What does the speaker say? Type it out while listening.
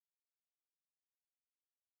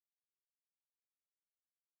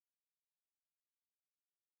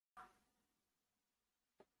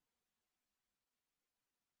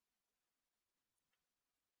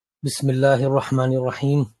بسم الله الرحمن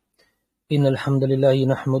الرحيم إن الحمد لله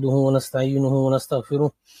نحمده ونستعينه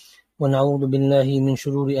ونستغفره ونعوذ بالله من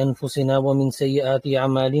شرور أنفسنا ومن سيئات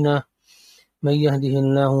أعمالنا من يهده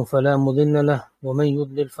الله فلا مضل له ومن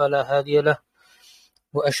يضلل فلا هادي له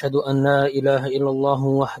وأشهد أن لا إله إلا الله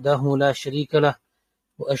وحده لا شريك له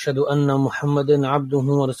وأشهد أن محمدا عبده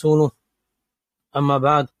ورسوله أما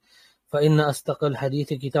بعد فإن أصدق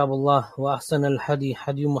الحديث كتاب الله وأحسن الحدي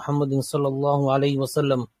حدي محمد صلى الله عليه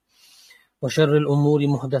وسلم وشر الأمور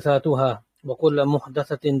محدثاتها وكل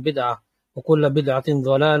محدثة بدعة وكل بدعة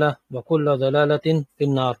ضلالة وكل ضلالة في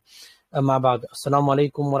النار. أما بعد. Assalamu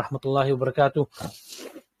alaikum wa rahmatullahi wa barakatuh.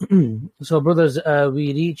 So brothers,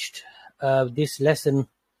 we reached this lesson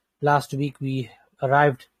last week. We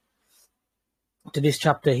arrived to this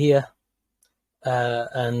chapter here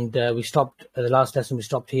and we stopped the last lesson. We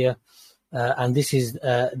stopped here and this is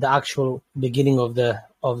the actual beginning of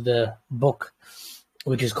the book,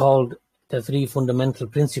 which is called the three fundamental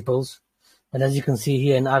principles. And as you can see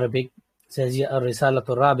here in Arabic, it says here الرسالة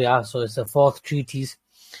الرابعة, so it's the fourth treatise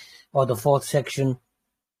or the fourth section.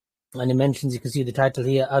 And it mentions, you can see the title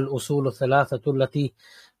here, الأصول الثلاثة التي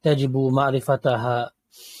تجب معرفتها.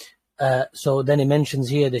 So then it mentions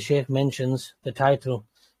here, the Shaykh mentions the title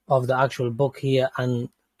of the actual book here, and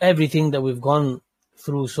everything that we've gone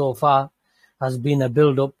through so far has been a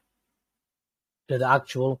build-up to the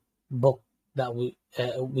actual book that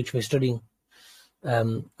which we're studying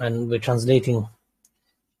and we're translating.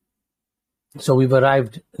 So we've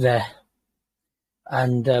arrived there.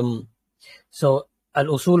 And so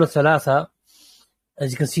Al-Usul Al-Thalatha,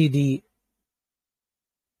 as you can see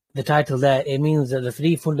the title there, it means that the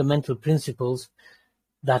three fundamental principles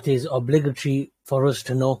that is obligatory for us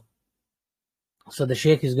to know. So the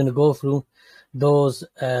Shaykh is going to go through those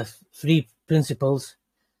three principles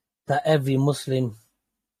that every Muslim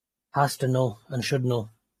has to know and should know,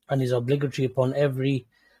 and is obligatory upon every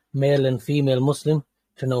male and female Muslim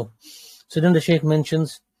to know. So then the Shaykh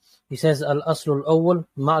mentions, he says, Al-Aslu al-Awwal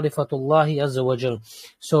Ma'rifatullahi Azza wa Jal.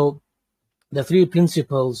 So the three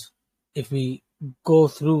principles, if we go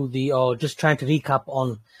through or just trying to recap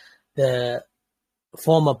on the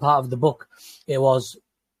former part of the book, it was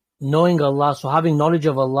knowing Allah, so having knowledge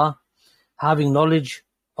of Allah, having knowledge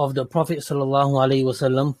of the Prophet Sallallahu Alaihi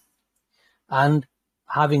Wasallam, and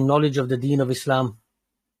having knowledge of the Deen of Islam.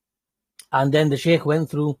 And then the Shaykh went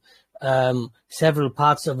through several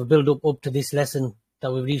parts of a build-up up to this lesson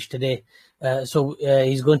that we've reached today. So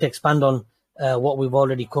he's going to expand on what we've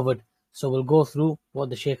already covered. So we'll go through what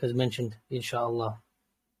the Shaykh has mentioned, inshallah.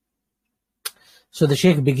 So the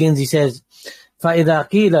Shaykh begins, he says, فَإِذَا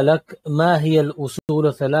قِيلَ لَكَ مَا هِيَ الْأُصُولُ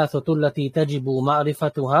الثَّلَاثَةُ الَّتِي تَجِبُ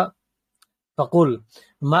مَعْرِفَتُهَا فقل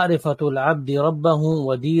معرفة العبد ربه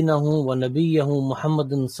ودينه ونبيه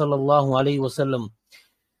محمد صلى الله عليه وسلم.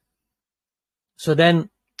 So then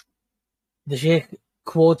the Shaykh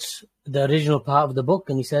quotes the original part of the book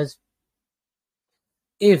and he says,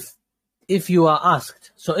 if you are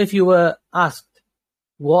asked, so if you were asked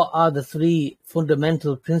what are the three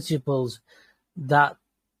fundamental principles that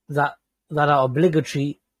are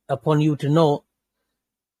obligatory upon you to know,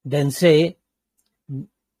 then say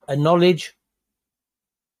a knowledge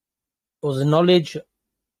the knowledge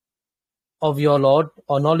of your Lord,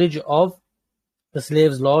 or knowledge of the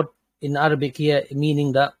slave's Lord. In Arabic here,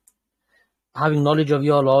 meaning that having knowledge of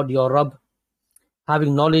your Lord, your Rabb,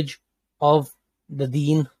 having knowledge of the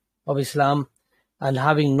Deen of Islam, and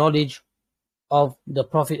having knowledge of the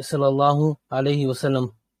Prophet Sallallahu Alaihi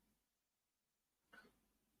Wasallam.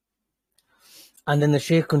 And then the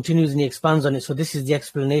Shaykh continues and he expands on it. So this is the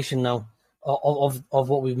explanation now of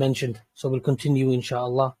what we've mentioned. So we'll continue,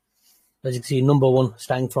 inshallah. As you can see, number one,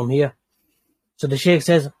 starting from here. So the Shaykh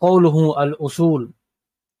says, قوله الأصول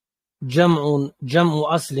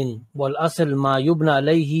جمع أصل والأصل ما يبنى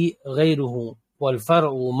عليه غيره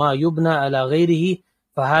والفرع ما يبنى على غيره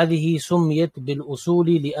فهذه سميت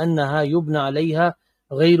بالأصول لأنها يبنى عليها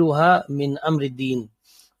غيرها من أمر الدين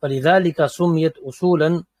فلذلك سميت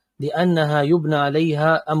أصولا لأنها يبنى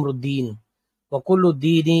عليها أمر الدين وكل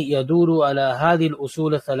الدين يدور على هذه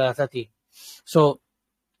الأصول الثلاثة. So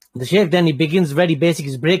the Shaykh then he begins very basic,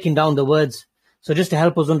 he's breaking down the words. So just to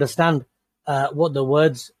help us understand what the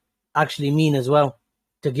words actually mean as well,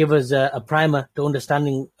 to give us a primer to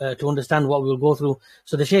understand what we'll go through.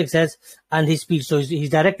 So the Shaykh says, and his speech, so he's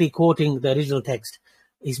directly quoting the original text.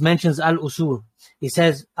 He mentions al-usul. He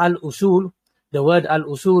says al-usul, the word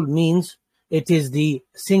al-usul means it is the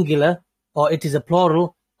singular or it is a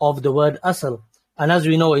plural of the word asal. And as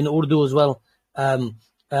we know in Urdu as well,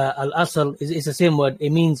 al-asal is the same word.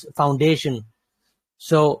 It means foundation.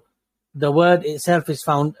 So the word itself is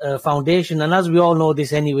foundation, and as we all know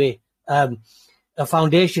this anyway, a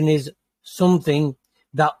foundation is something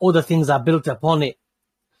that other things are built upon it.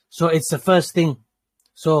 So it's the first thing.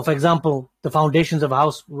 So, for example, the foundations of a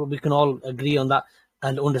house, we can all agree on that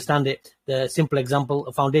and understand it. The simple example,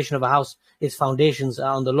 a foundation of a house, its foundations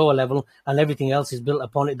are on the lower level, and everything else is built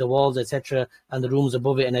upon it, the walls, etc., and the rooms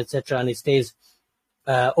above it, and etc., and it stays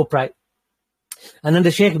upright. And then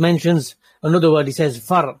the Shaykh mentions another word. He says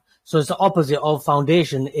far. So it's the opposite of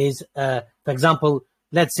foundation. Is for example,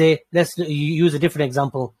 let's use a different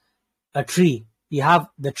example. A tree. You have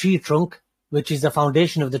the tree trunk, which is the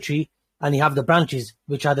foundation of the tree, and you have the branches,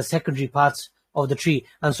 which are the secondary parts of the tree.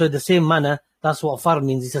 And so in the same manner, that's what far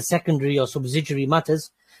means. It's a secondary or subsidiary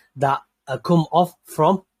matters that come off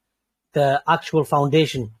from the actual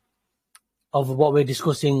foundation of what we're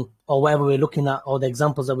discussing or whatever we're looking at, or the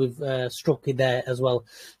examples that we've struck there as well.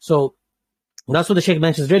 So that's what the Shaykh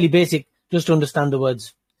mentions, really basic, just to understand the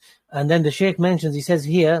words. And then the Shaykh mentions, he says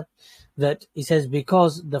here that he says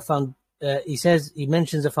because he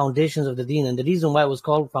mentions the foundations of the deen, and the reason why it was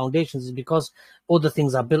called foundations is because other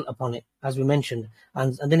things are built upon it, as we mentioned.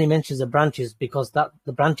 And then he mentions the branches, because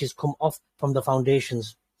the branches come off from the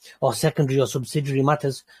foundations, or secondary or subsidiary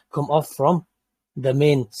matters come off from the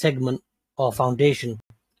main segment or foundation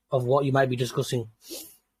of what you might be discussing.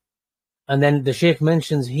 And then the Shaykh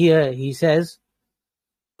mentions here, he says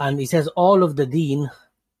all of the deen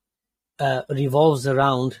revolves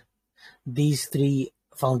around these three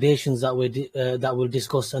foundations that we'll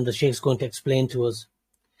discuss, and the Shaykh's going to explain to us.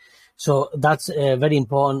 So that's very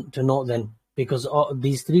important to note then, because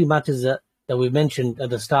these three matters that we mentioned at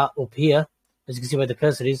the start up here, as you can see where the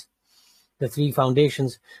cursor is, the three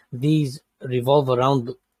foundations, these revolve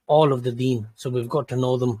around all of the deen, so we've got to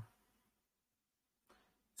know them.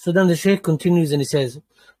 So then the Shaykh continues and he says,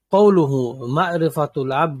 قوله معرفة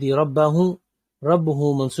العبد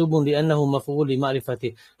ربه منصوب لأنه مفعول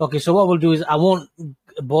لمعرفته. Okay, so what we'll do is, I won't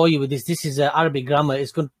bore you with this. This is Arabic grammar.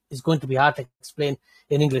 It's going to be hard to explain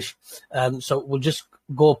in English. So we'll just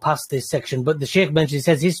go past this section. But the Shaykh mentions, he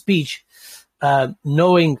says his speech,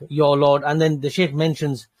 knowing your Lord, and then the Shaykh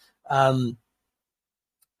mentions some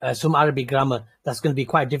Arabic grammar that's going to be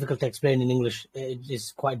quite difficult to explain in English. It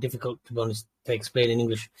is quite difficult, to be honest, to explain in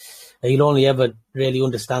English. You'll only ever really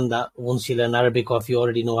understand that once you learn Arabic, or if you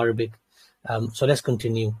already know Arabic. So let's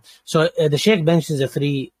continue. So the Shaykh mentions the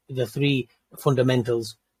three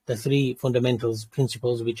fundamentals,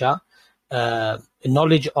 principles, which are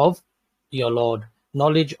knowledge of your Lord,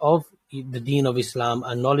 knowledge of the deen of Islam,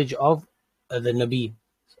 and knowledge of the Nabi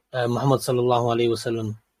Muhammad sallallahu alaihi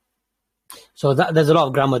wasallam. So there's a lot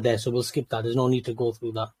of grammar there, so we'll skip that. There's no need to go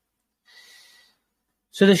through that.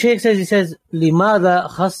 So the Shaykh says, لماذا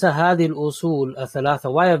خص هذه الأصول الثلاثة?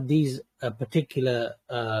 Why have these particular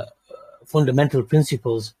fundamental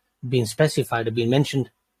principles been specified, been mentioned?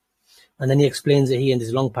 And then he explains it here in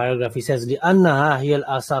this long paragraph. He says, لأنها هي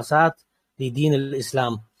الأساسات لدين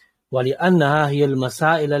الإسلام ولأنها هي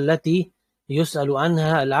المسائل التي يسأل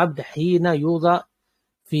عنها العبد حين يوضع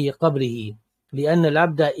في قبره لأن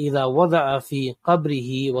العبد إذا وضع في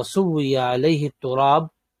قبره وسوي عليه التراب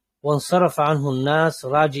وانصرف عنه الناس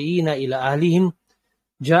راجعين إلى أهلهم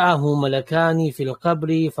جاءه ملكان في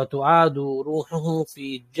القبر فتعاد روحه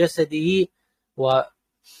في جسده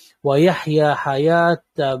ويحيا حياة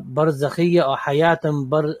برزخية أو حياة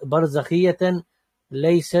برزخية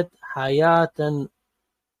ليست حياة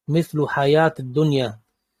مثل حياة الدنيا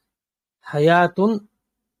حياة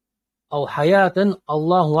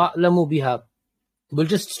الله أعلم بها. We'll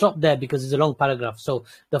just stop there because it's a long paragraph. So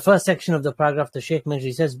the first section of the paragraph, the Shaykh mentions,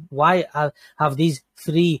 he says, why have these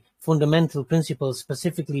three fundamental principles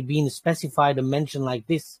specifically been specified and mentioned like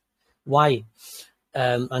this? Why?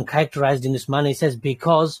 And characterized in this manner. He says,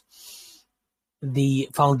 because they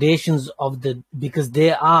are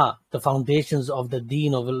the foundations of the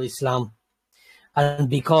deen of Islam, and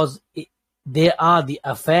because they are the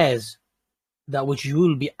affairs that which you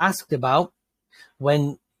will be asked about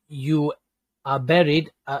when you are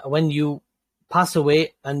buried, when you pass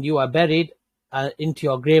away and you are buried into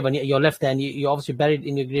your grave, and you're left there, and you're obviously buried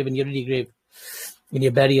in your grave, in your real grave, in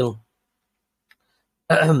your burial.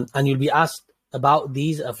 And you'll be asked about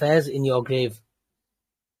these affairs in your grave.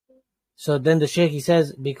 So then the Shaykh, he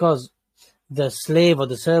says, because the slave or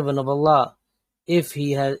the servant of Allah, if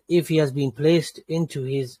he has been placed into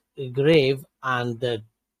his grave and the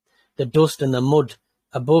dust and the mud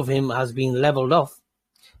above him has been leveled off,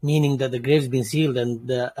 meaning that the grave's been sealed and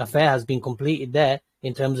the affair has been completed there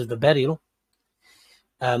in terms of the burial,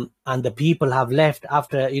 and the people have left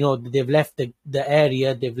after, they've left the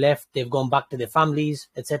area, they've gone back to their families,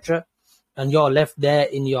 etc. and you're left there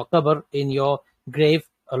in your qabr, in your grave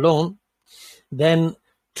alone, then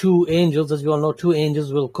two angels, as we all know, two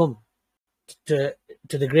angels will come to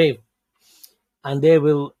the grave, and they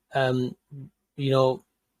will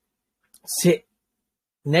sit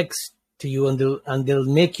next to you, and they'll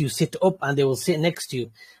make you sit up, and they will sit next to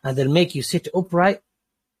you, and they'll make you sit upright.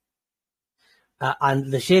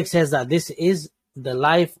 And the Shaykh says that this is the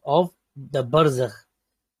life of the barzakh.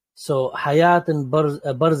 So hayatan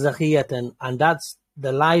barzakhiyatan, and that's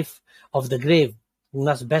the life of the grave. And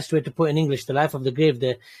that's the best way to put in English, the life of the grave.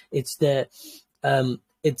 It's the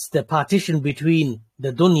partition between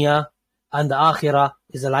the dunya and the akhirah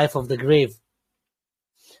is the life of the grave.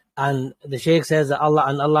 And the Shaykh says that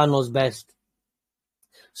Allah knows best.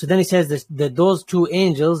 So then he says that those two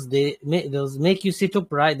angels, they'll make you sit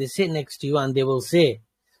upright, they sit next to you, and they will say,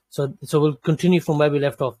 so we'll continue from where we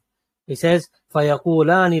left off. He says,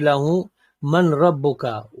 فَيَقُولَانِ لَهُ مَنْ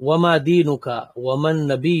رَبُّكَ وَمَا دِينُكَ وَمَنْ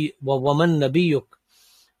نَبِيُّكَ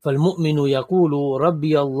فالمؤمن يقول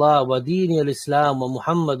ربي الله وديني الإسلام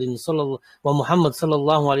ومحمد صلى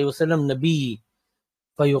الله عليه وسلم نبي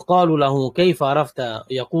فيقال له كيف عرفت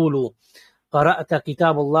يقول قرأت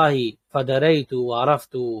كتاب الله فدريت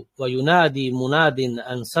وعرفت وينادي مناد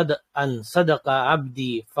أن صدق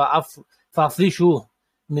عبدي فأفرشوه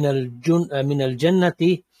من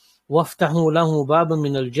الجنة وافتحوا له بابا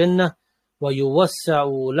من الجنة ويوسع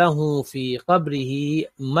له في قبره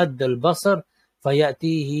مد البصر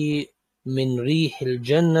فيأتيه من ريح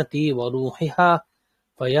الجنة وروحها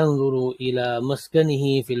فينظر إلى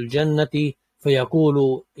مسكنه في الجنة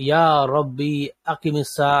فيقول يا ربي أقم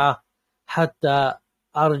الساعة حتى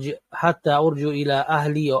أرجع إلى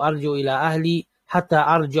أهلي أو أرجع إلى أهلي حتى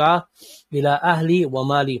أرجع إلى أهلي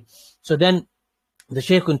ومالي. So then the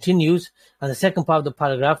Shaykh continues, and the second part of the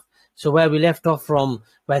paragraph, so where we left off from,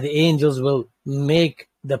 where the angels will make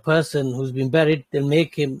the person who's been buried, they'll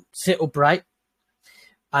make him sit upright,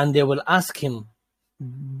 and they will ask him,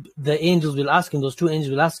 the angels will ask him, those two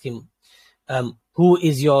angels will ask him, who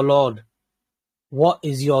is your Lord? What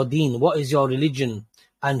is your deen? What is your religion?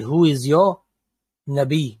 And who is your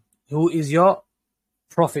Nabi? Who is your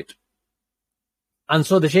prophet? And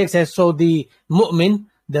so the Shaykh says, so the mu'min,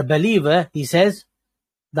 the believer, he says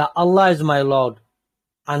that Allah is my Lord,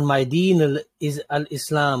 and my deen is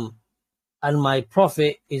al-Islam, and my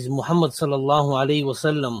prophet is Muhammad sallallahu alayhi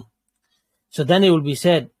wasallam. So then it will be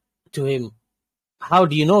said to him, how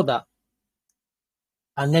do you know that?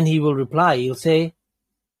 And then he will reply, he'll say,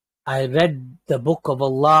 I read the book of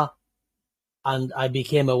Allah and I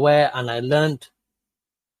became aware and I learned.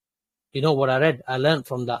 You know what I read? I learned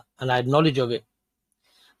from that and I had knowledge of it.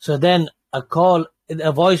 So then a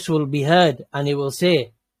voice will be heard and it will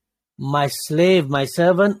say, my slave, my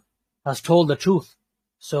servant has told the truth.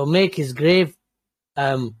 So make his grave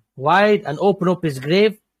wide and open up his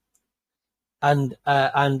grave, and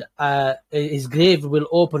his grave will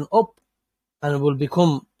open up and will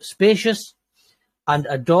become spacious, and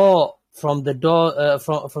a door from the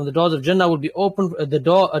doors of Jannah will be opened. A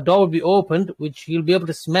door will be opened, which he'll be able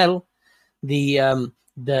to smell let's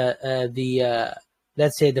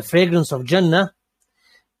say the fragrance of Jannah,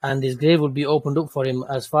 and his grave will be opened up for him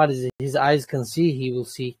as far as his eyes can see. He will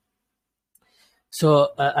see.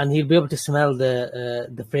 So and he'll be able to smell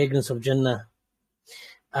the fragrance of Jannah.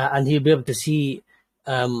 And he'll be able to see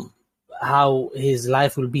how his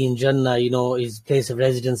life will be in Jannah, his place of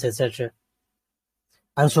residence, etc.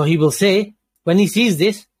 And so he will say, when he sees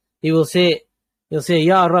this, he'll say,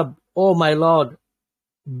 Ya Rabb, oh my Lord,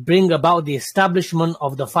 bring about the establishment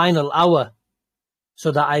of the final hour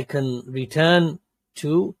so that I can return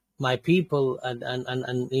to my people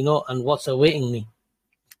and what's awaiting me,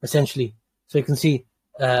 essentially. So you can see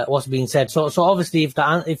what's being said. So obviously if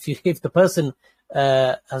the person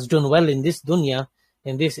has done well in this dunya,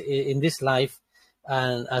 in this life,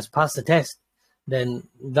 and has passed the test, then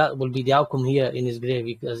that will be the outcome here in his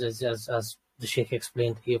grave, as the Shaykh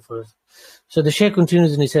explained here for us. So the Shaykh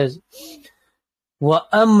continues and he says,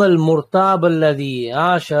 وَأَمَّا الْمُرْتَابَ الَّذِي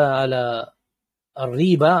عَاشَ عَلَى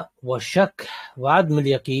الرِّيبَةِ وَالشَّكِّ وَعَدْمِ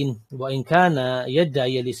الْيَقِينِ وَإِنْ كَانَ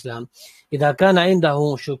يَدَّعِي الْإِسْلَامِ إِذَا كَانَ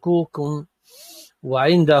عِنْدَهُ شُكُوكٌ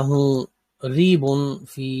وعنده ريب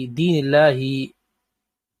في دين الله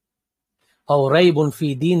أو ريب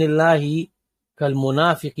في دين الله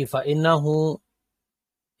كالمنافق فإنه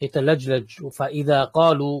يتلجلج فإذا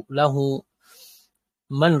قالوا له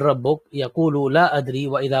من ربك يقول لا أدري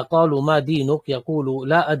وإذا قالوا ما دينك يقول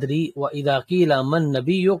لا أدري وإذا قيل من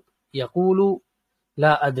نبيك يقول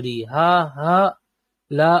لا أدري ها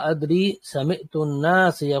لا أدري سمعت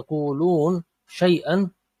الناس يقولون شيئا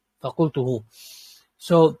فقلته.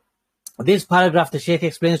 So this paragraph, the Shaykh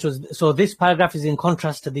explains, so this paragraph is in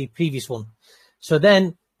contrast to the previous one. So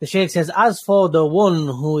then the Shaykh says, as for the one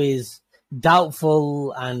who is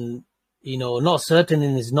doubtful and, not certain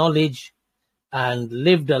in his knowledge and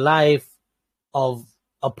lived a life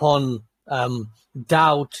upon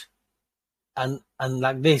doubt and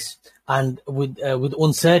like this, and with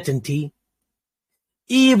uncertainty,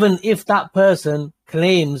 even if that person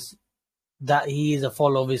claims that he is a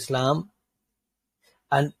follower of Islam,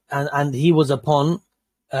 and he was upon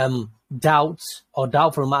doubts or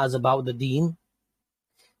doubtful matters about the deen.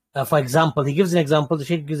 For example, he gives an example. The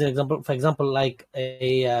Shaykh gives an example. For example, like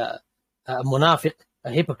a munafiq,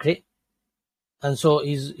 a hypocrite, and so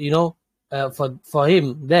he's for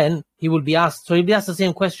him, then he will be asked. So he'll be asked the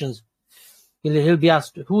same questions. He'll be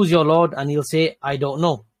asked, "Who's your Lord?" And he'll say, "I don't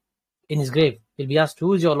know." In his grave, he'll be asked,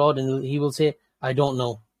 "Who is your Lord?" And he will say, "I don't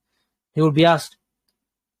know." He will be asked,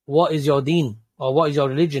 "What is your deen?" or "What is your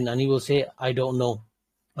religion?" And he will say, "I don't know."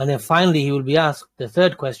 And then finally he will be asked the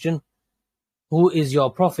third question, "Who is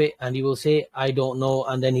your prophet?" And he will say, "I don't know."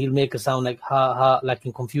 And then he'll make a sound like ha ha, like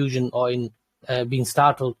in confusion or in being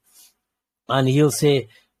startled. And he'll say,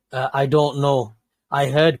 "I don't know. I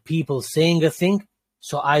heard people saying a thing,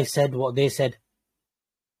 so I said what they said."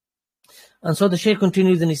 And so the Shaykh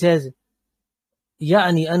continues and he says,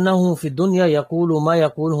 يعني أنه في الدنيا يقول ما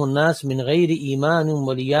يقوله الناس من غير إيمان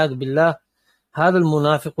والعياذ بالله. هذا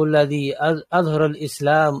المنافق الذي أظهر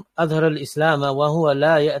الإسلام وهو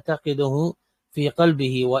لا يعتقده في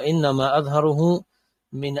قلبه، وإنما أظهره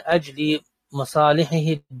من أجل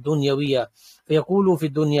مصالحه الدنيوية، فيقول في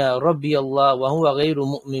الدنيا ربي الله وهو غير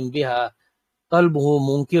مؤمن بها،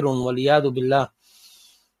 قلبه منكر والعياذ بالله.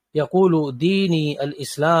 يقول ديني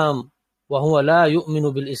الإسلام وهو لا يؤمن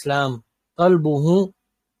بالإسلام، قلبه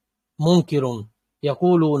منكر.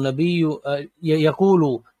 يقول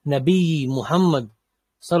نبي محمد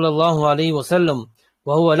صلى الله عليه وسلم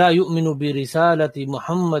وهو لا يؤمن برسالة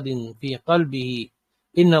محمد في قلبه،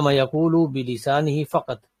 إنما يقول بلسانه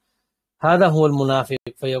فقط. هذا هو المنافق.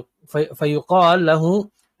 فيقال له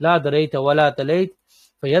لا دريت ولا تليت،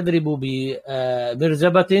 فيضرب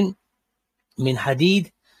بمرزبة من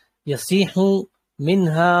حديد يصيح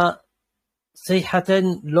منها صيحة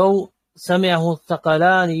لو سمعه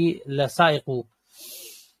الثقلان لصائق،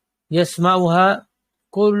 يسمعها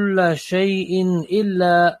كل شيء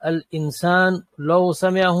إلا الإنسان لو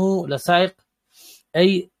سمعه لصائق،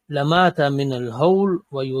 أي لمات من الهول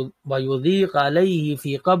ويضيق عليه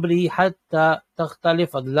في قبره حتى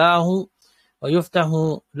تختلف أضلاعه، ويفتح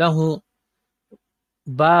له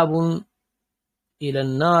باب إلى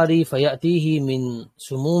النار فيأتيه من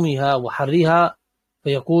سمومها وحرها،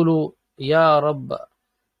 فيقول يا رب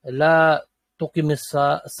لا تقم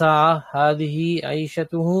الساعة، هذه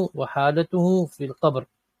عيشته وحالته في القبر،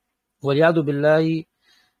 والعياذ بالله،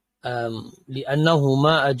 لأنه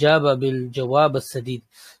ما أجاب بالجواب السديد.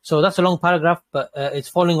 So that's a long paragraph, but it's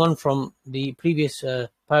following on from the previous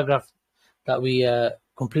paragraph that we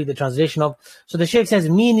complete the translation of. So the Shaykh says,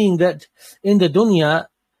 meaning that in the dunya,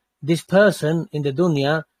 this person in the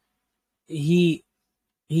dunya, he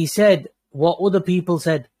said what other people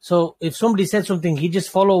said. So if somebody said something, he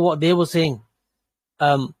just followed what they were saying,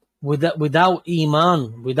 without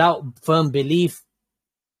iman, without firm belief.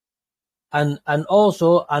 And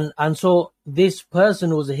so this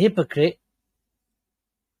person was a hypocrite.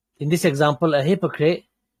 In this example, a hypocrite,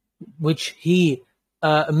 which he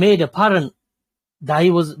made apparent that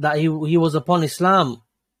he was upon Islam.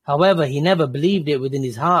 However, he never believed it within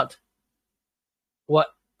his heart.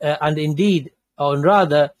 And indeed, or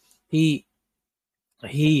rather, he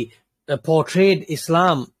portrayed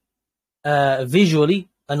Islam visually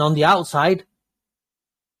and on the outside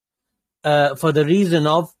for the reason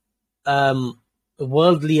of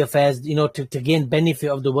worldly affairs, to gain benefit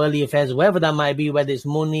of the worldly affairs, whatever that might be, whether it's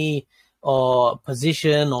money or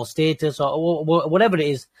position or status or whatever it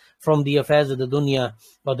is, from the affairs of the dunya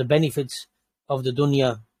or the benefits of the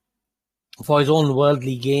dunya for his own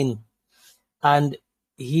worldly gain. And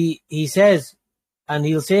he says, and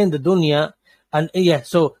he'll say in the dunya,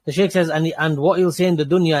 so the Shaykh says, and what he'll say in the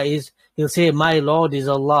dunya is, he'll say, my Lord is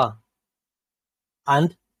Allah.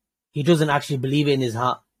 And he doesn't actually believe it in his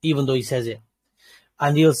heart, even though he says it.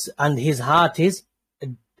 And his heart is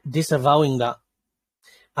disavowing that.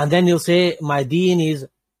 And then he'll say, my deen is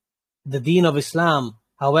the deen of Islam.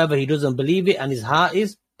 However, he doesn't believe it, and his heart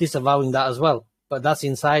is disavowing that as well. But that's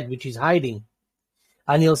inside, which he's hiding.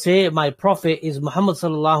 And he'll say, my prophet is Muhammad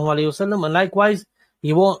sallallahu alayhi wasallam, and likewise,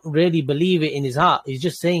 he won't really believe it in his heart. He's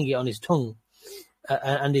just saying it on his tongue,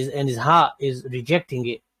 and his heart is rejecting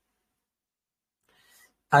it.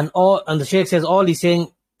 And the Shaykh says, all he's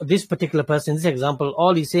saying, this particular person, this example,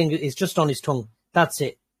 all he's saying is just on his tongue. That's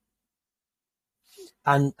it.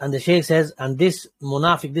 And the Shaykh says, and this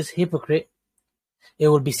munafiq, this hypocrite, it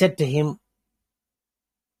will be said to him,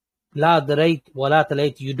 La darayt wa la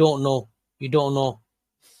talayt, you don't know.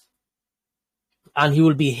 And he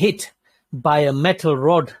will be hit by a metal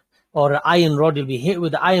rod or an iron rod. He'll be hit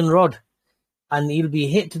with the iron rod, and he'll be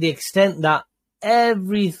hit to the extent that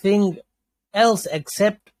everything else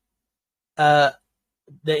except the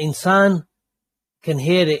insan can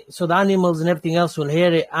hear it. So the animals and everything else will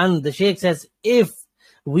hear it. And the Shaykh says, if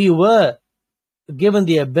we were given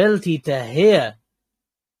the ability to hear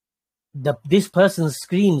this person's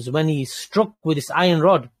screams when he's struck with this iron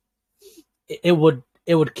rod, it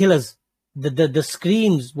would kill us. The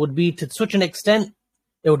screams would be to such an extent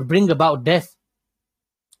it would bring about death.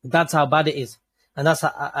 That's how bad it is, and that's,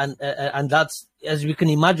 as we can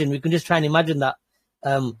imagine. We can just try and imagine that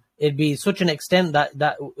it'd be such an extent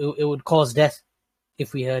that it would cause death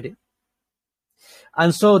if we heard it.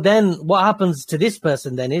 And so then, what happens to this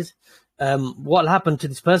person then is, what will happen to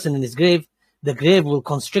this person in his grave? The grave will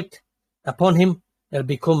constrict upon him. It'll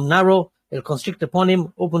become narrow. It'll constrict upon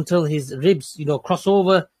him up until his ribs, cross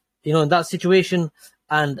over. In that situation,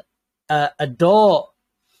 and a door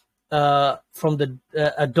from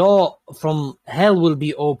hell will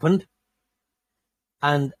be opened,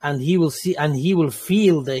 and he will see, and he will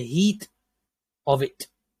feel the heat of it.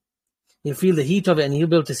 He'll feel the heat of it, and he'll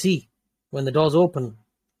be able to see when the doors open.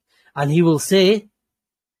 And he will say,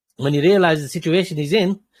 when he realizes the situation he's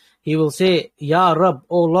in, he will say, Ya Rab,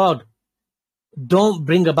 O Lord, don't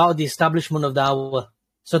bring about the establishment of the hour.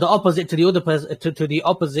 So the opposite to the other person, is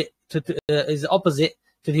opposite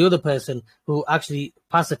to the other person who actually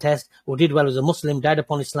passed the test, who did well as a Muslim, died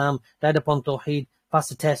upon Islam, died upon Tawheed, passed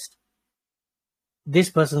the test.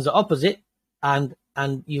 This person's the opposite, and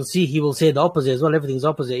you'll see he will say the opposite as well. Everything's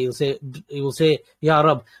opposite. He will say, Ya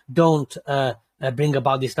Rab, don't bring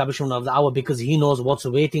about the establishment of the hour, because he knows what's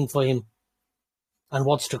waiting for him and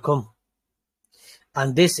what's to come.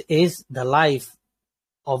 And this is the life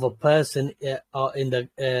of a person and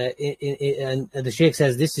the Shaykh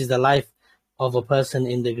says this is the life of a person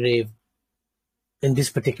in the grave. In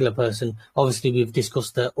this particular person, obviously we've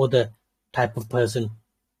discussed the other type of person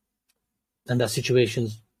and the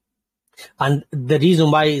situations. And the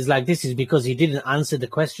reason why it's like this is because he didn't answer the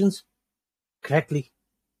questions correctly.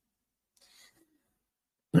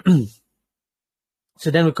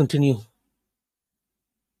 So then we continue.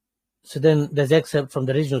 So then there's excerpt from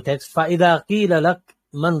the original text. فَإِذَا قِيلَ لَكْ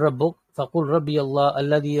مَنْ رَبُّكَ فَقُلْ رَبِّيَ اللَّهُ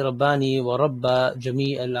الَّذِي رَبَّانِي وَرَبَّ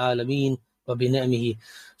جَمِيعَ الْعَالَمِينَ وَبِنِعْمِهِ.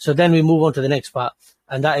 So then we move on to the next part,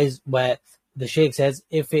 and that is where the Shaykh says,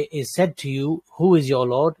 if it is said to you, who is your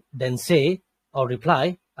Lord? Then say, or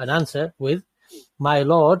reply and answer with, my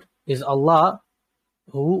Lord is Allah,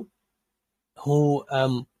 who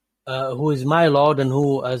is my Lord and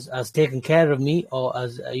who has taken care of me, or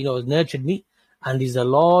has nurtured me, and is the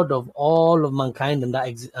Lord of all of mankind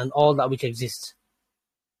and all that which exists.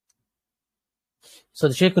 So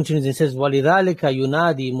the Shaykh continues and says, وَلِذَلِكَ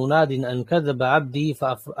يُنَادِي مُنَادٍ أَنْ كَذَبَ عَبْدِي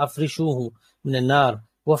فَأَفْرِشُوهُ مِنَ النَّارِ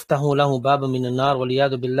وَافْتَحُوا لَهُ بَابًا مِنَ النَّارِ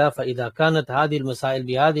وَالْعِيَاذُ بِاللَّهِ. فإذا كانت هذه المسائل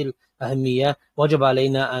بهذه الأهمية وجب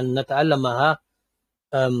علينا أن نتعلمها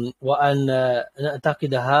وأن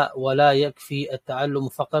نعتقدها، ولا يكفي التعلم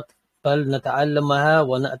فقط، بل نتعلمها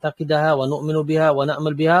ونعتقدها ونؤمن بها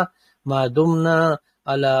ونعمل بها ما دمنا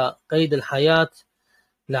على قيد الحياة،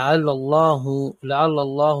 لعل الله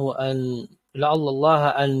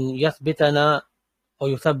أن يثبتنا or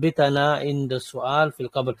يثبتنا عند السؤال في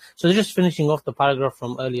القبر. So they're just finishing off the paragraph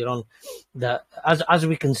from earlier on. That as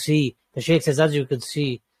we can see, the Shaykh says, as you can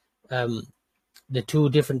see, the two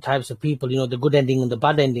different types of people, the good ending and the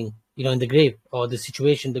bad ending, in the grave, or the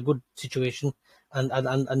situation, the good situation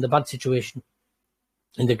and the bad situation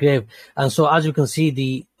in the grave. And so as you can see,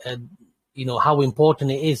 the how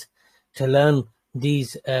important it is to learn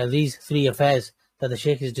these three affairs that the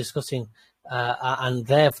Shaykh is discussing, and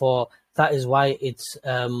therefore that is why it's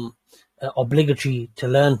obligatory to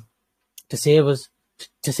learn, to save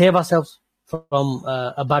ourselves from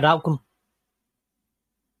a bad outcome.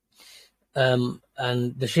 And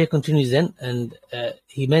the Shaykh continues then, and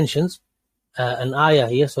he mentions an ayah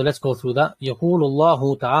here, so let's go through that. يقول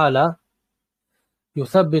الله تعالى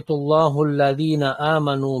يثبت الله الذين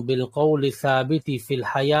آمنوا بالقول الثابت في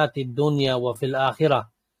الحياة الدنيا وفي الآخرة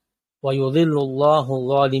ويضل الله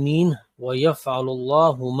الظالمين ويفعل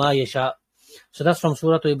الله ما يشاء. So that's from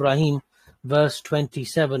Surah Ibrahim, verse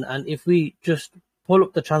 27. And if we just pull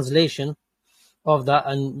up the translation of that,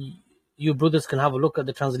 and you brothers can have a look at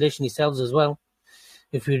the translation yourselves as well,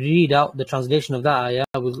 if we read out the translation of that ayah,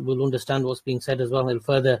 we'll understand what's being said as well. It'll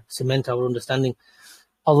further cement our understanding.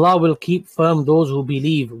 Allah will keep firm those who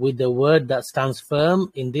believe with the word that stands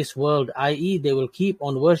firm in this world, i.e. they will keep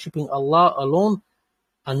on worshipping Allah alone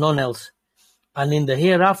and none else. And in the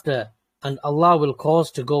hereafter, and Allah will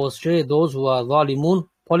cause to go astray those who are zalimun,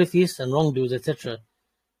 polytheists and wrongdoers, etc.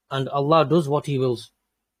 And Allah does what He wills.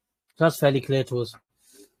 That's fairly clear to us.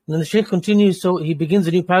 And then the Shaykh continues, so he begins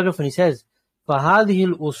a new paragraph and he says, فَهَذِهِ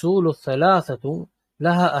الْأُصُولُ الثَّلَاثَةُ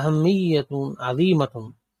لَهَا أَهَمِّيَّةٌ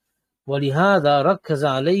عَظِيمَةٌ ولهذا ركز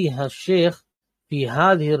عليها الشيخ في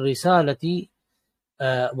هذه الرسالة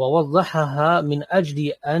ووضحها من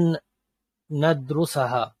أجل أن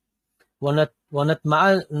ندرسها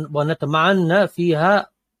ونتمعن فيها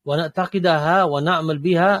ونعتقدها ونعمل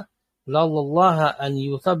بها لعل الله أن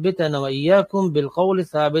يثبتنا وإياكم بالقول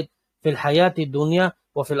الثابت في الحياة الدنيا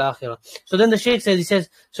وفي الآخرة. So then the Shaykh says, he says,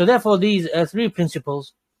 so therefore these three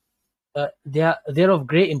principles, they're of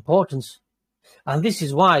great importance. And this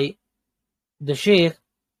is why the Shaykh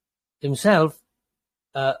himself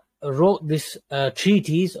wrote this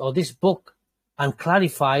treatise or this book and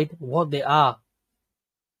clarified what they are,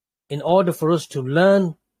 in order for us to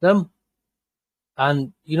learn them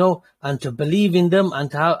and and to believe in them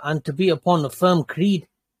and to be upon a firm creed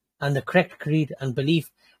and the correct creed and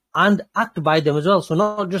belief and act by them as well. So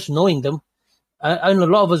not just knowing them. I know a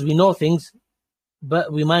lot of us, we know things,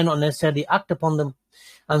 but we might not necessarily act upon them.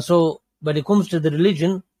 And so when it comes to the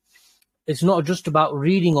religion, it's not just about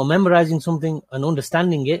reading or memorizing something and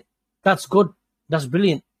understanding it. That's good. That's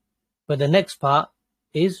brilliant. But the next part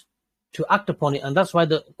is to act upon it. And that's why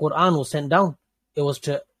the Quran was sent down. It was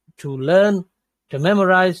to learn, to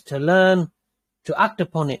memorize, to learn, to act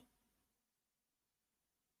upon it.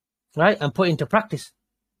 Right? And put into practice.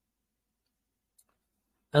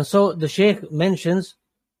 And so the Shaykh mentions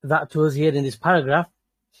that to us here in this paragraph.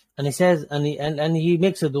 And he says, and he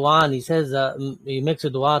makes a dua, and he says, he makes a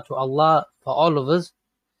dua to Allah for all of us,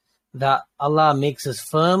 that Allah makes us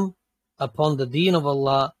firm upon the deen of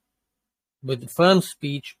Allah with firm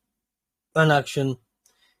speech and action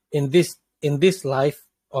in this life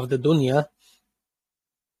of the dunya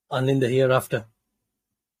and in the hereafter.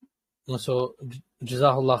 And so,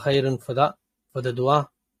 Jazakallah khairan for that, for the dua.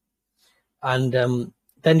 And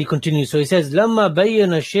then he continues. So he says, لما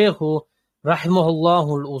بين الشيخ رحمه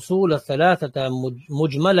الله الأصول الثلاثة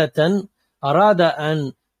مجملة أراد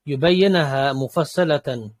أن يبينها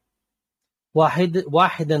مفصلة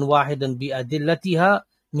واحدا بأدلتها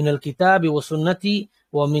من الكتاب والسنة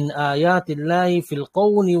ومن آيات الله في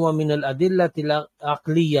الكون ومن الأدلة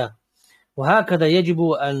العقلية. وهكذا يجب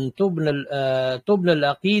أن تبنى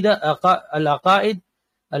العقائد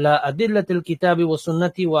على أدلة الكتاب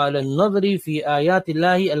والسنة وعلى النظر في آيات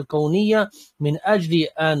الله الكونية من أجل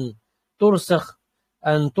أن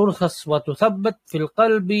ترخص وتثبت في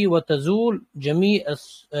القلب وتزول جميع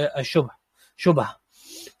الشبه.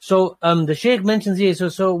 So the Shaykh mentions here,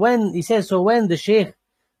 so when he says, so when the Shaykh,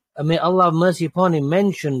 may Allah have mercy upon him,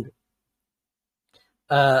 mentioned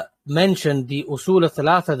the Usul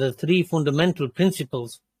al-Thalatha, the three fundamental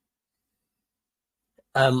principles,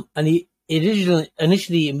 and he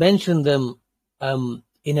initially mentioned them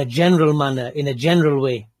in a general manner, in a general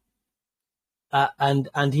way.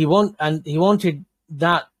 And he wanted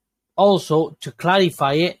that also to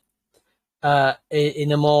clarify it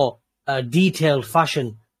in a more detailed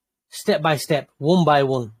fashion, step by step, one by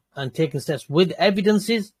one, and taking steps with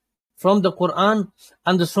evidences from the Quran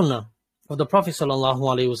and the Sunnah of the Prophet sallallahu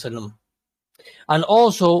alaihi wasallam, and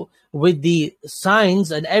also with the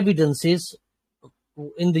signs and evidences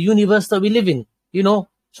in the universe that we live in.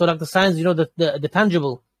 So like the signs, the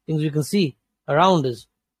tangible things we can see around us,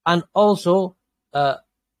 and also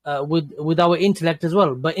with our intellect as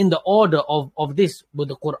well, but in the order of this, with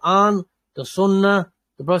the Quran, the Sunnah,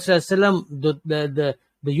 the Prophet ﷺ,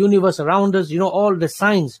 the universe around us, all the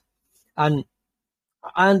signs, and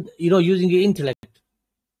using your intellect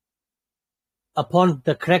upon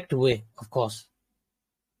the correct way, of course,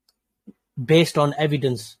 based on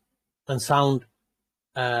evidence and sound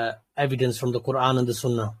evidence from the Quran and the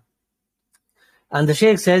Sunnah. And the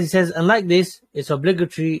Shaykh says, he says, and like this, it's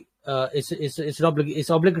obligatory. It's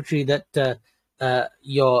obligatory that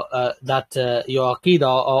your aqidah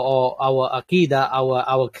or our aqidah,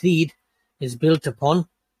 our creed, is built upon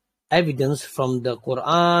evidence from the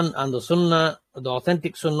Quran and the Sunnah, the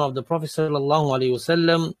authentic Sunnah of the Prophet sallallahu alaihi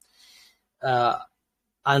wasallam,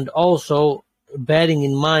 and also bearing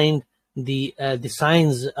in mind the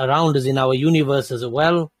signs around us in our universe as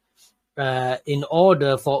well, in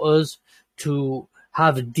order for us to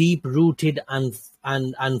have deep-rooted and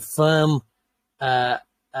firm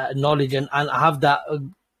knowledge and have that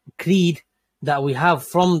creed that we have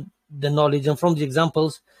from the knowledge and from the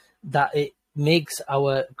examples, that it makes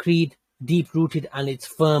our creed deep-rooted and it's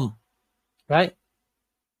firm, right?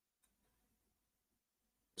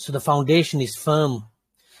 So the foundation is firm.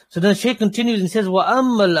 So then Shaykh continues and says,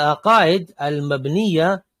 وَأَمَّا الْأَقَائِدِ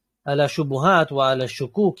الْمَبْنِيَّةِ على شبهات وعلى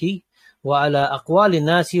الشكوك وعلى أقوال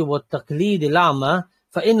الناس والتقليد الأعمى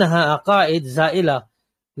فإنها عقائد زائلة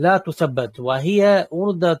لا تثبت وهي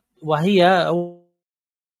وردة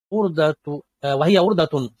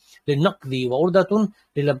للنقد ووردة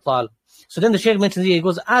للإبطال. So then the Shaykh mentions here, he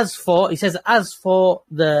goes, as for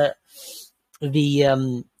the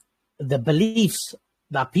beliefs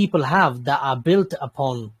that people have that are built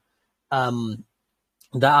upon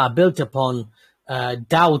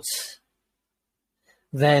doubts,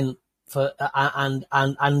 then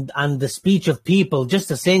and the speech of people, just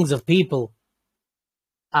the sayings of people,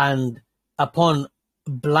 and upon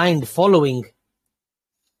blind following.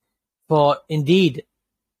 For indeed,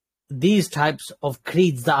 these types of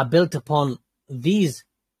creeds that are built upon these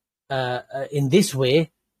in this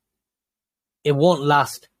way, it won't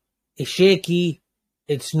last. It's shaky,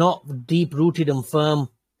 it's not deep rooted and firm,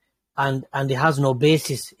 and it has no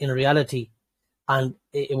basis in reality, and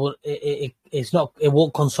it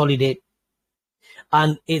won't consolidate,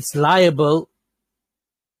 and it's liable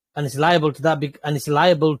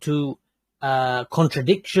to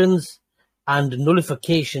contradictions and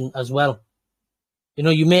nullification as well. You know,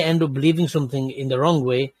 you may end up believing something in the wrong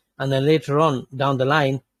way, and then later on down the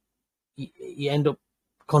line, you end up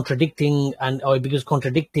contradicting, or it becomes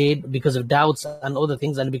contradicted because of doubts and other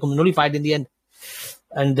things, and it becomes nullified in the end,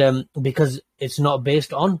 and because it's not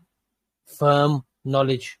based on firm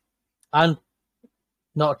knowledge and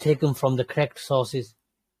not taken from the correct sources.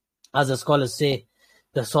 As the scholars say,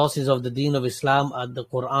 the sources of the Deen of Islam are the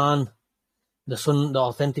Quran, the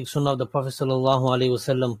authentic Sunnah of the Prophet sallallahu alaihi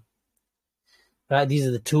wasallam. Right, these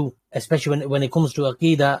are the two, especially when it comes to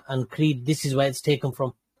Aqidah and Creed. This is where it's taken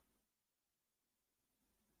from.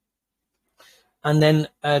 And then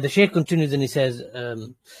the Shaykh continues and he says,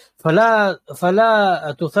 فلا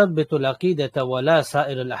تثبت العقيدة ولا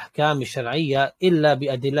سائر الأحكام الشرعية إلا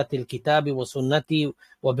بأدلة الكتاب والسنة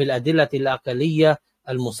وبالأدلة العقلية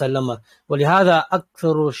المسلمة. ولهذا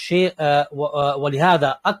أكثر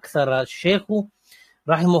الشيخ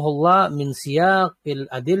رحمه الله من سياق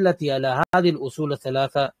الأدلة على هذه الأصول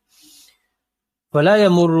الثلاثة، فلا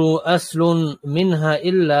يمر أصل منها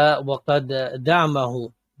إلا وقد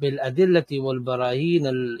دعمه بالأدلة والبراهين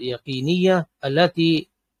اليقينية التي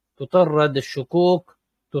تطرد الشكوك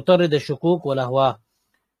والأهواء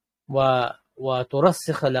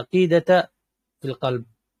وترسخ العقيدة في القلب.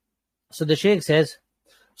 So the Shaykh says,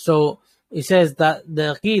 so he says that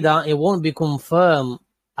the Aqidah, it won't become firm,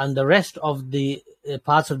 and the rest of the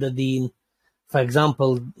parts of the Deen, for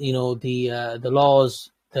example, you know, the laws,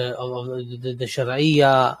 the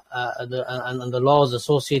Sharia, and the laws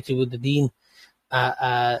associated with the Deen,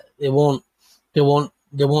 they won't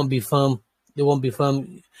be firm. They won't be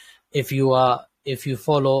firm if you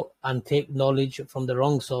follow and take knowledge from the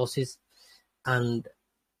wrong sources, and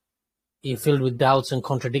you're filled with doubts and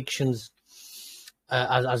contradictions,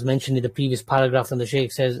 as mentioned in the previous paragraph. And the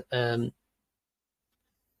Shaykh says, and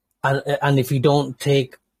if you don't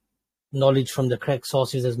take knowledge from the correct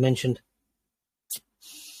sources, as mentioned.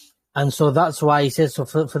 And so that's why he says, so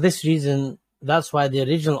for this reason, that's why the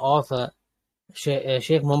original author,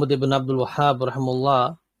 Shaykh Muhammad ibn Abdul Wahab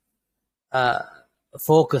rahimahullah,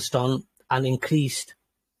 focused on and increased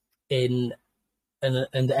in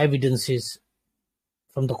the evidences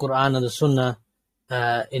from the Quran and the Sunnah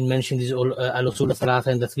in mentioning these al-Usul al-Thalatha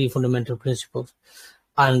and the three fundamental principles,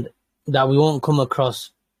 and that we won't come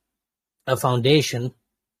across a foundation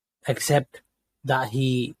except that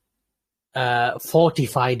he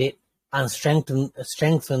fortified it and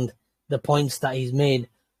strengthened the points that he's made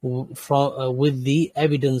with the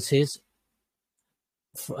evidences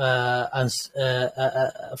from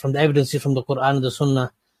the evidences from the Quran and the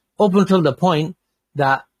Sunnah, up until the point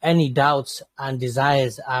that any doubts and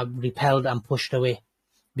desires are repelled and pushed away,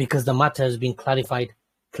 because the matter has been clarified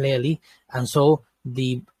clearly, and so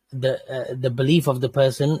the belief of the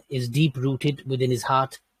person is deep rooted within his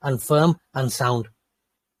heart and firm and sound.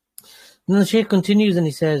 And the Shaykh continues and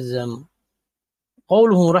he says,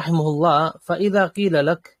 قوله رحمه الله فإذا قيل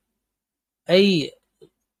لك أي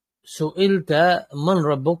سئلت من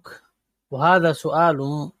ربك وهذا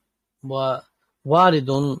سؤال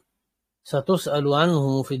وارد ستسأل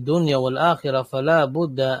عنه في الدنيا والآخرة فلا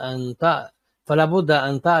بد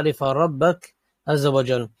أن تعرف ربك عز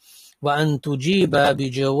وجل وأن تجيب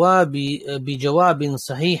بجواب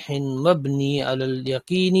صحيح مبني على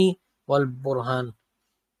اليقين والبرهان.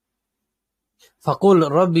 فقل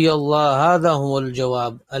ربي الله، هذا هو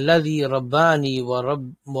الجواب الذي رباني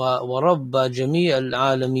ورب جميع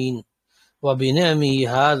العالمين، وبنعمه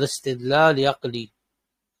هذا استدلال عقلي.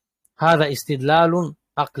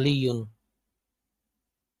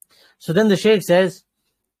 So then the Shaykh says,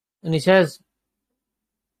 and he says,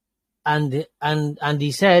 and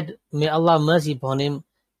he said, may Allah have mercy upon him,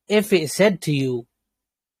 if it said to you,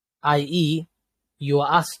 i.e., you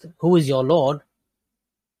are asked, who is your Lord?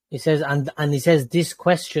 He says, and he says, this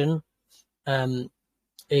question, as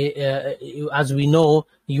we know,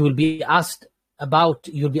 you're asked about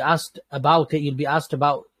this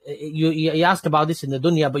in the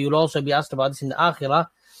dunya, but you'll also be asked about this in the akhirah.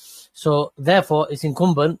 So therefore, it's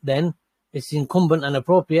incumbent and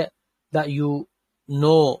appropriate that you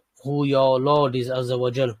know who your Lord is, Azza wa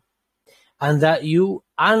Jal, and that you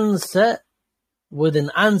answer with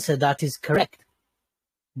an answer that is correct,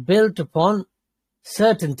 built upon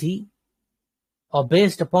certainty or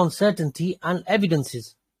based upon certainty and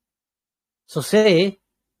evidences. So say,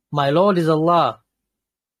 my Lord is Allah,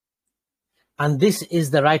 and this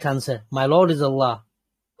is the right answer. My Lord is Allah.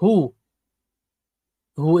 Who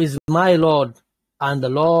is my Lord and the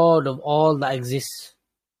Lord of all that exists.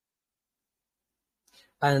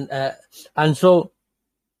 And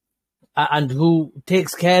who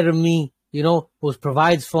takes care of me, who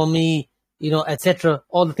provides for me, etc.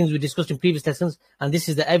 All the things we discussed in previous lessons. And this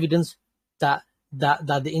is the evidence that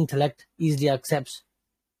the intellect easily accepts.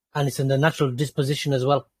 And it's in the natural disposition as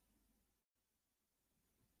well.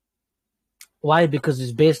 Why? Because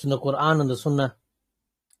it's based on the Quran and the Sunnah.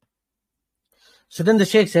 So then the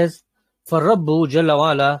Shaykh says, فَالرَّبُّ جَلَّ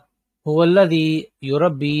وَعَلَى هُوَ الَّذِي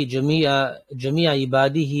يُرَبِّي جَمِيعَ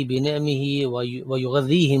عِبَادِهِ بِنِعْمِهِ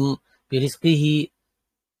وَيُغَذِّيهِمْ بِرِزْقِهِ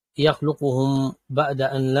يَخْلُقُهُمْ بَعْدَ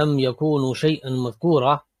أَنْ لَمْ يَكُونُوا شَيْئًا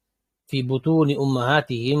مَذْكُورًا في بطون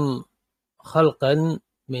أمهاتهم خلقا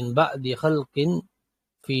من بعد خلق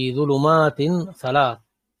في ظلمات ثلاث،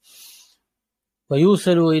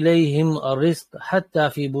 ويوصل إليهم الرزق حتى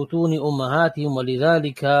في بطون أمهاتهم،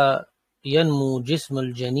 ولذلك ينمو جسم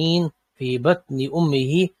الجنين في بطن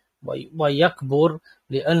أمه ويكبر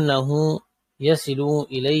لأنه يصل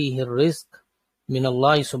إليه الرزق من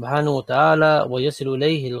الله سبحانه وتعالى ويصل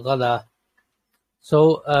إليه الغذاء.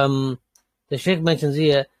 So the Shaykh mentions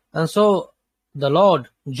here, and so the Lord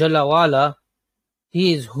Jalla Wala,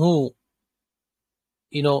 He is who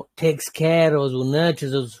takes care of us, who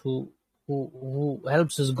nurtures us, who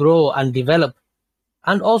helps us grow and develop,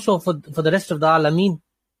 and also for the rest of the Alameen,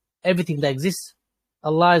 everything that exists.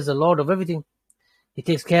 Allah is the Lord of everything. He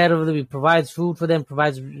takes care of them. He provides food for them,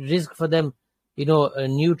 provides rizq for them,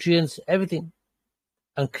 nutrients, everything,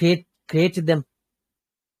 and created them.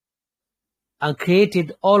 And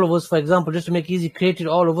created all of us, for example, just to make it easy, created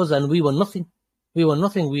all of us, and we were nothing. We were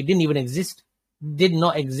nothing. We didn't even exist. Did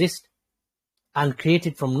not exist. And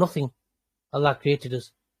created from nothing. Allah created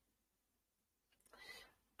us.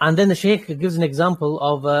 And then the Shaykh gives an example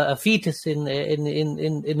of a fetus in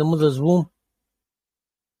the mother's womb.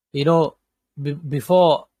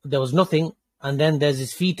 Before there was nothing, and then there's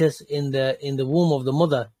this fetus in the womb of the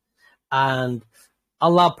mother, and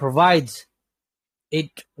Allah provides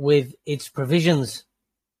it with its provisions,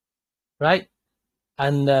 right?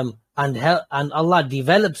 And Allah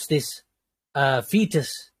develops this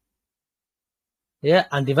fetus,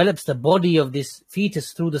 and develops the body of this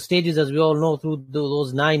fetus through the stages, as we all know, through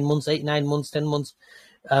those 9 months, 8, 9 months, 10 months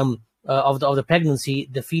of the pregnancy.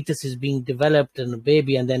 The fetus is being developed and a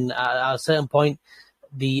baby, and then at a certain point,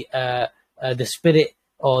 the spirit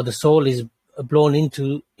or the soul is blown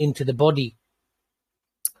into the body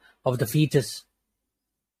of the fetus.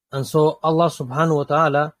 And so Allah subhanahu wa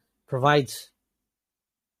ta'ala provides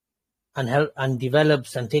and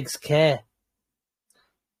develops and takes care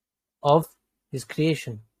of His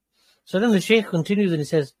creation. So then the Shaykh continues and he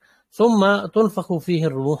says, ثم تنفخ فيه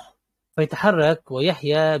الروح فيتحرك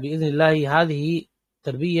ويحيا بإذن الله.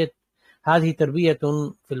 هذه تربية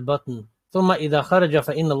في البطن. ثم إذا خرج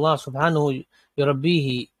فإن الله سبحانه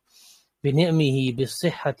يربيه بنعمه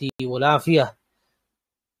بالصحة والعافية،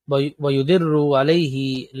 ويدر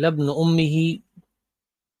عليه لبن أمه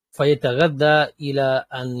فيتغذى إلى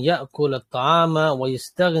أن يأكل الطعام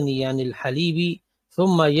ويستغني عن الحليب،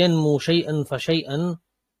 ثم ينمو شيئا فشيئا،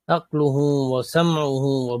 عقله وسمعه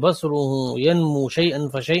وبصره ينمو شيئا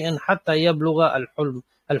فشيئا حتى يبلغ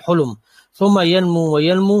الحلم، ثم ينمو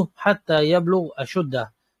وينمو حتى يبلغ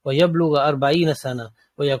أشده ويبلغ 40 سنة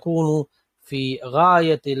ويكون في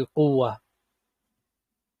غاية القوة.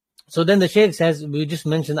 So then the Shaykh says,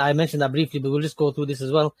 I mentioned that briefly, but we'll just go through this as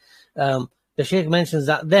well. The Shaykh mentions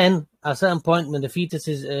that then, at a certain point, when the fetus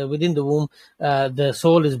is within the womb, the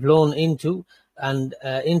soul is blown into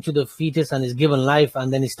the fetus and is given life,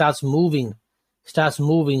 and then it starts moving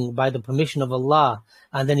by the permission of Allah,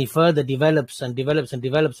 and then he further develops and develops and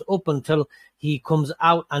develops up until he comes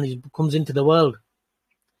out and he comes into the world.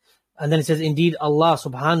 And then he says, indeed, Allah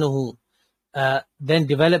subhanahu then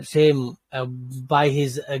develops him by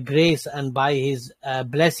his grace and by his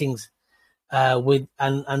blessings,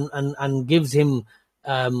 and gives him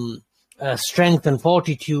strength and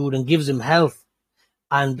fortitude, and gives him health,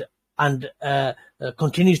 and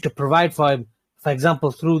continues to provide for him, for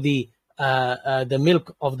example, through the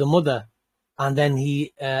milk of the mother, and then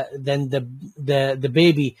the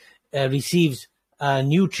baby receives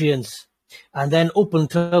nutrients, and then up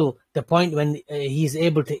until the point when he's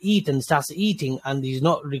able to eat and starts eating, and he's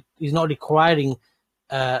not requiring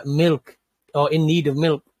milk or in need of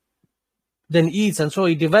milk, then eats, and so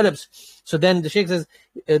he develops. So then the Shaykh says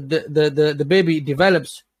the baby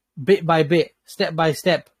develops bit by bit, step by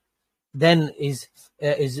step. Then his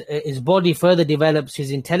body further develops,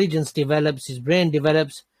 his intelligence develops, his brain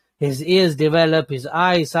develops, his ears develop, his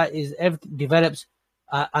eyesight everything develops,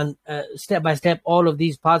 and step by step, all of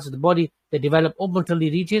these parts of the body, they develop up until he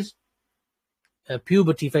reaches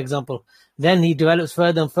puberty, for example. Then he develops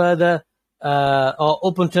further and further, or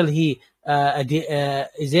up until he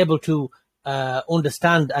is able to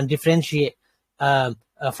understand and differentiate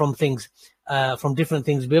from things. From different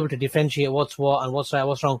things, be able to differentiate what's what and what's right,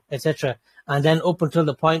 what's wrong, etc. And then up until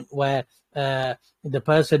the point where the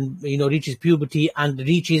person, reaches puberty and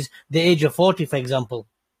reaches the age of 40, for example,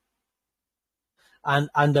 and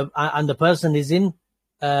the person is in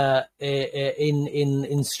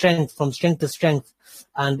strength, from strength to strength,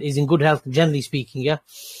 and is in good health, generally speaking. Yeah.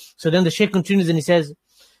 So then the Shaykh continues and he says,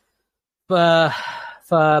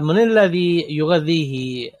 فمن الذي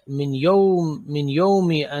يغذيه من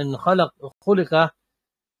يوم أن خلق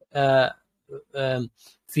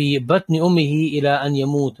في بطن أمه إلى أن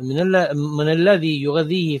يموت، من الذي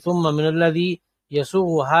يغذيه، ثم من الذي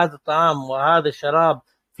يسوغ هذا الطعام وهذا الشراب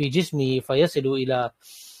في جسمه فيصل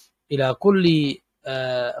إلى كل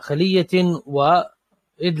خلية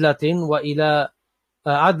وعدلة وإلى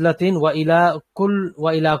عدلة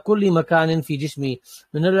وإلى كل مكان في جسمه،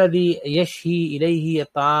 من الذي يشهي إليه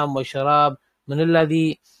الطعام والشراب، من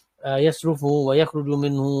الذي يصرفه ويخرج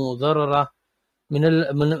منه ضرره،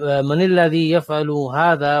 من الذي يفعل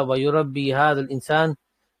هذا ويربي هذا الإنسان،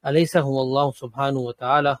 أليس هو الله سبحانه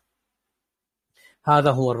وتعالى؟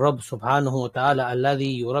 هذا هو الرب سبحانه وتعالى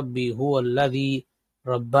الذي يربي، هو الذي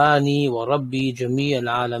رباني وربي جميع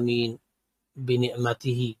العالمين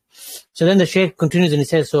بنعمته. So then the Shaykh continues and he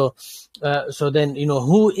says, so then,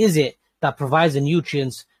 who is it that provides the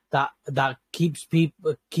nutrients that keeps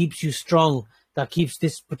you strong, that keeps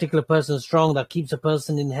this particular person strong, that keeps a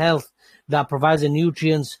person in health, that provides the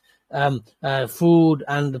nutrients, food,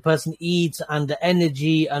 and the person eats, and the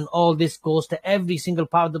energy, and all this goes to every single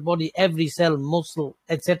part of the body, every cell, muscle,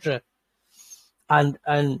 etc. And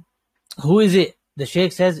who is it? The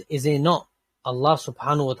Shaykh says, is it not Allah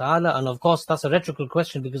subhanahu wa ta'ala? And of course that's a rhetorical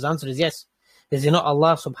question, because the answer is yes. Is it not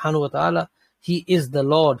Allah subhanahu wa ta'ala? He is the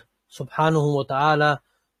Lord subhanahu wa ta'ala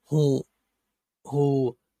who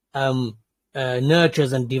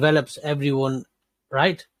nurtures and develops everyone,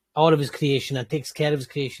 right? All of his creation, and takes care of his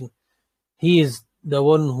creation. He is the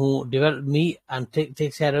one who developed me and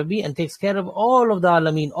takes care of me and takes care of all of the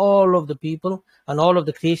alameen, all of the people and all of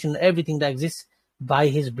the creation, everything that exists by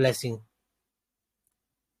his blessing.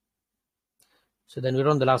 So then we're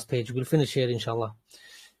on the last page. We'll finish here, inshallah.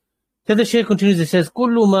 Then the Shaykh continues. He says,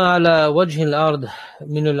 كل ما على وجه الأرض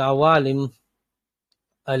من العوالم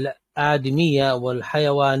الآدمية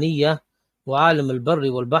والحيوانية وعالم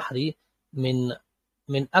البر والبحر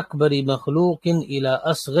من أكبر مخلوق إلى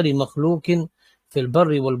أصغر مخلوق في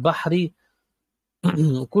البر والبحر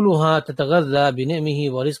كلها تتغذى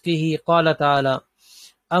بنعمه ورزقه. قال تعالى: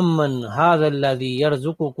 أمن هذا الذي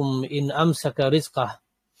يرزقكم إن أمسك رزقه.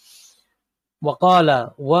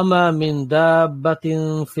 وقال: وما من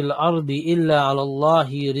دابة في الأرض إلا على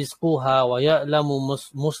الله رزقها ويعلم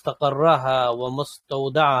مستقرها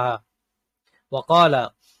ومستودعها. وقال: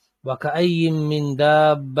 وكأي من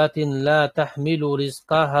دابة لا تحمل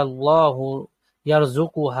رزقها الله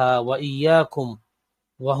يرزقها وإياكم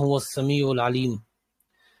وهو السميع العليم.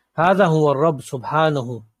 هذا هو الرب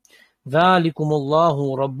سبحانه، ذلكم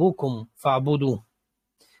الله ربكم فاعبدوه.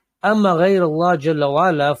 أما غير الله جل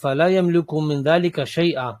وعلا فلا يملك من ذلك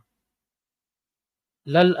شيئا،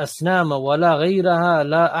 لا الأصنام ولا غيرها،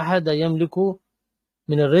 لا أحد يملك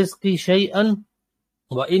من الرزق شيئا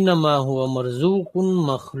وَإِنَّمَا هُوَ مَرْزُوقٌ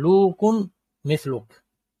مَخْلُوقٌ مِثْلُكَ.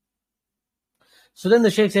 So then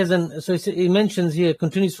the Shaykh says, and so he mentions here,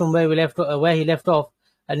 continues from where he left off,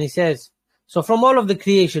 and he says, so from all of the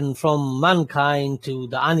creation, from mankind to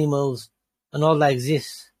the animals and all that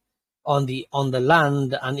exists on the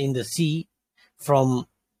land and in the sea, from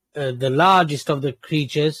the largest of the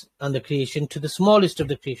creatures and the creation to the smallest of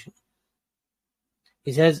the creation.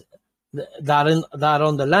 He says that are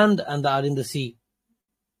on the land and that are in the sea.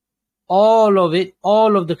 All of it,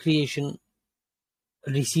 all of the creation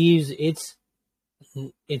receives its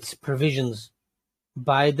provisions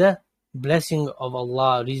by the blessing of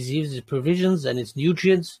Allah, receives its provisions and its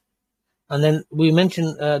nutrients. And then we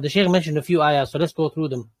mentioned, the Shaykh mentioned a few ayahs, so let's go through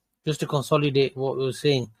them just to consolidate what we were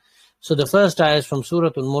saying. So the first ayah is from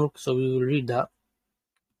Surah Al-Mulk, so we will read that.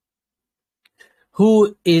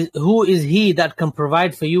 Who is he that can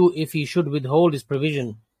provide for you if he should withhold his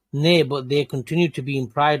provision? Nay, but they continue to be in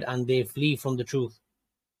pride and they flee from the truth.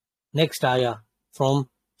 Next ayah from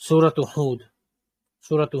Surah Hud.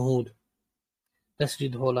 Surah Hud. Let's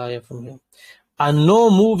read the whole ayah from here. And no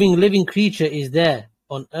moving living creature is there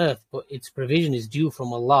on earth, but its provision is due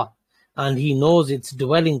from Allah, and He knows its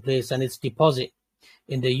dwelling place and its deposit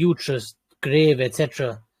in the uterus, grave,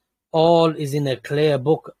 etc. All is in a clear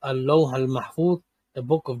book, Al-Lawh al-Mahfuz, the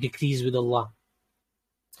book of decrees with Allah.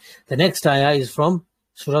 The next ayah is from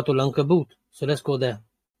Surah Al-Ankabut. So let's go there.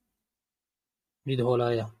 Read the whole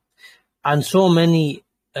ayah. And so many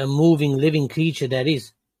a moving living creature there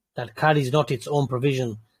is that carries not its own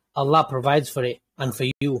provision. Allah provides for it and for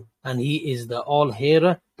you, and He is the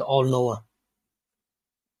all-hearer, the all-knower.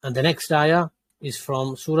 And the next ayah is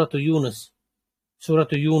from Surah Yunus. Surah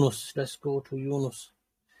Yunus. Let's go to Yunus.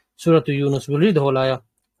 Surah Yunus. We'll read the whole ayah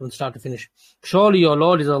from start to finish. Surely your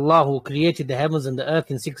Lord is Allah, who created the heavens and the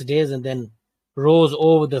earth in 6 days and then rose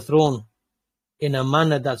over the throne in a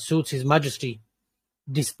manner that suits His majesty,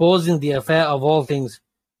 disposing the affair of all things.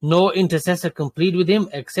 No intercessor can plead with Him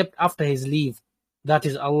except after His leave. That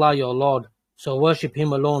is Allah your Lord. So worship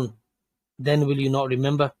Him alone. Then will you not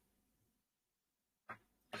remember?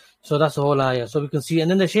 So that's the whole ayah. So we can see.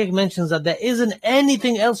 And then the Shaykh mentions that there isn't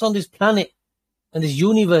anything else on this planet and this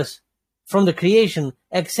universe from the creation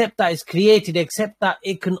except that it's created, except that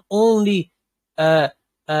it can only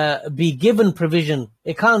be given provision.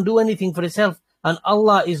 It can't do anything for itself. And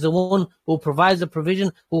Allah is the one who provides the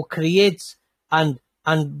provision, who creates and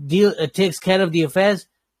takes care of the affairs.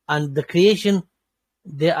 And the creation,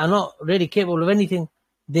 they are not really capable of anything.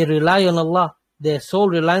 They rely on Allah. Their sole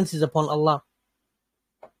reliance is upon Allah.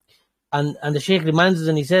 And the Shaykh reminds us,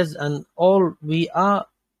 and he says, and all we are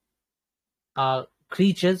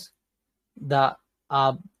creatures that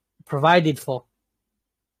are provided for,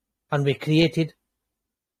 and we're created,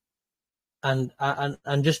 and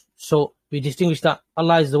just so we distinguish that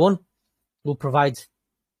Allah is the one who provides.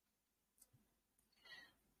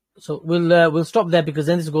 So we'll stop there, because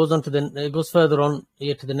then this goes on to it goes further on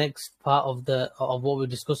here to the next part of what we're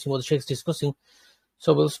discussing, what the Shaykh's discussing.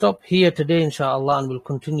 So we'll stop here today, inshallah, and we'll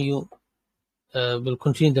continue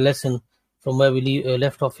the lesson from where we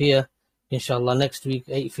left off here, inshallah, next week,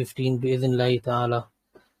 8:15, bi'idhnillahi ta'ala.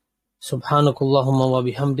 Subhanakallahumma wa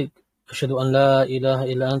bihamdik, ashhadu an la ilaha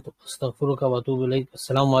illa anta, astaghfiruka wa atubu ilayk.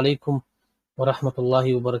 Assalamu alaikum wa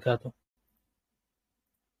rahmatullahi wa barakatuh.